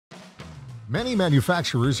Many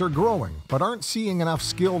manufacturers are growing, but aren't seeing enough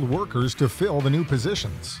skilled workers to fill the new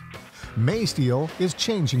positions. Maysteel is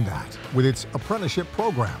changing that with its apprenticeship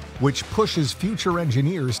program, which pushes future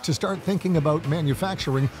engineers to start thinking about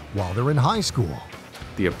manufacturing while they're in high school.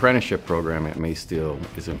 The apprenticeship program at Maysteel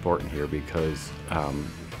is important here because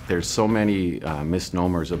there's so many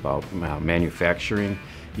misnomers about manufacturing.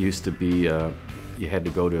 It used to be you had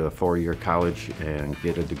to go to a 4-year college and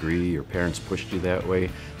get a degree. Your parents pushed you that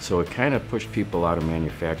way. So it kind of pushed people out of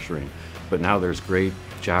manufacturing. But now there's great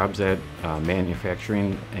jobs at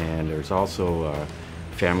manufacturing, and there's also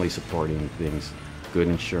family supporting things, good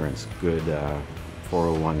insurance, good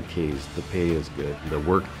 401ks. The pay is good. The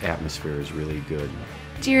work atmosphere is really good.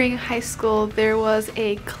 During high school, there was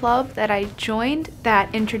a club that I joined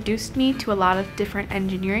that introduced me to a lot of different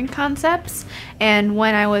engineering concepts. And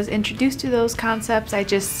when I was introduced to those concepts, I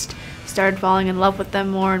just started falling in love with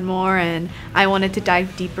them more and more, and I wanted to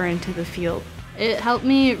dive deeper into the field. It helped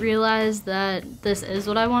me realize that this is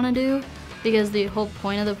what I want to do, because the whole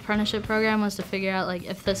point of the apprenticeship program was to figure out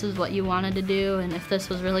if this is what you wanted to do and if this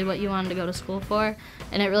was really what you wanted to go to school for.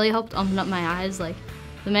 And it really helped open up my eyes.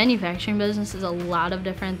 The manufacturing business is a lot of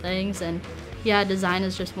different things, and yeah, design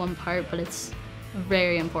is just one part, but it's a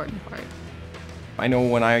very important part. I know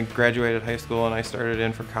when I graduated high school and I started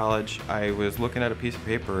in for college, I was looking at a piece of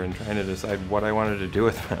paper and trying to decide what I wanted to do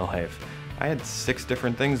with my life. I had 6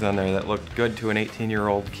 different things on there that looked good to an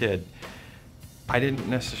 18-year-old kid. I didn't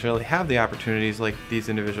necessarily have the opportunities like these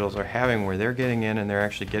individuals are having, where they're getting in and they're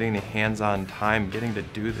actually getting the hands-on time, getting to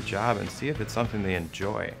do the job and see if it's something they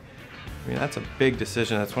enjoy. I mean, that's a big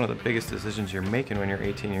decision. That's one of the biggest decisions you're making when you're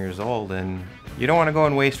 18 years old, and you don't want to go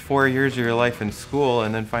and waste 4 years of your life in school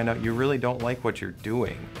and then find out you really don't like what you're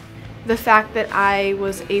doing. The fact that I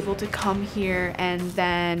was able to come here and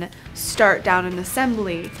then start down in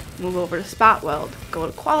assembly, move over to spot weld, go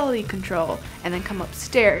to quality control, and then come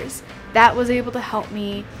upstairs, that was able to help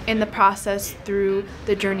me in the process through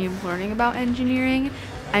the journey of learning about engineering.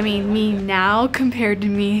 I mean, me now compared to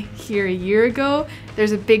me here a year ago,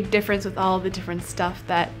 there's a big difference with all the different stuff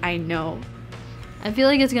that I know. I feel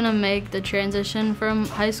like it's going to make the transition from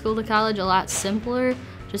high school to college a lot simpler,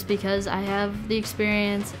 just because I have the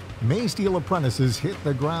experience. Maysteel apprentices hit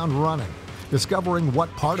the ground running, discovering what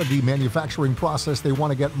part of the manufacturing process they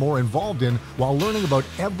want to get more involved in while learning about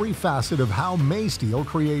every facet of how Maysteel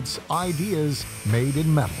creates ideas made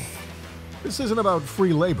in metal. This isn't about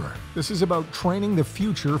free labor. This is about training the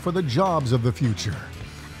future for the jobs of the future.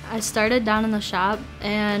 I started down in the shop,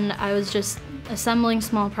 and I was just assembling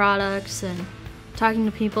small products and talking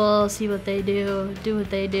to people, see what they do what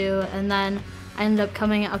they do, and then I ended up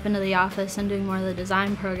coming up into the office and doing more of the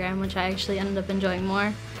design program, which I actually ended up enjoying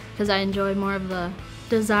more because I enjoy more of the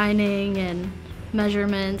designing and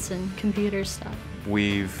measurements and computer stuff.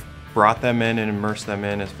 We've brought them in and immersed them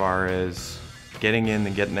in as far as getting in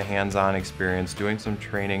and getting the hands-on experience, doing some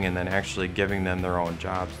training, and then actually giving them their own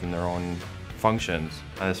jobs and their own functions.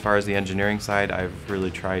 As far as the engineering side, I've really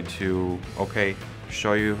tried to,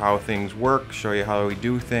 show you how things work, show you how we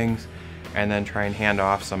do things, and then try and hand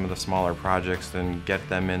off some of the smaller projects and get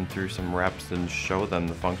them in through some reps and show them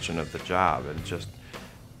the function of the job. And just,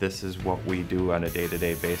 this is what we do on a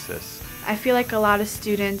day-to-day basis. I feel like a lot of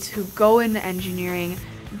students who go into engineering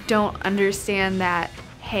don't understand that,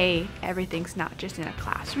 hey, everything's not just in a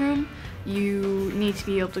classroom. You need to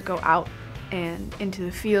be able to go out and into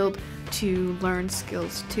the field to learn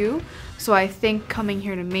skills too. So I think coming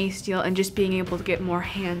here to Maysteel and just being able to get more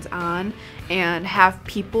hands-on and have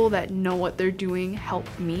people that know what they're doing help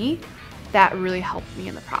me, that really helped me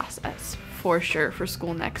in the process, for sure, for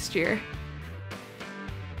school next year.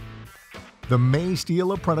 The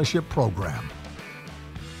Maysteel Apprenticeship Program.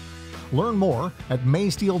 Learn more at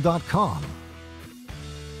maysteel.com.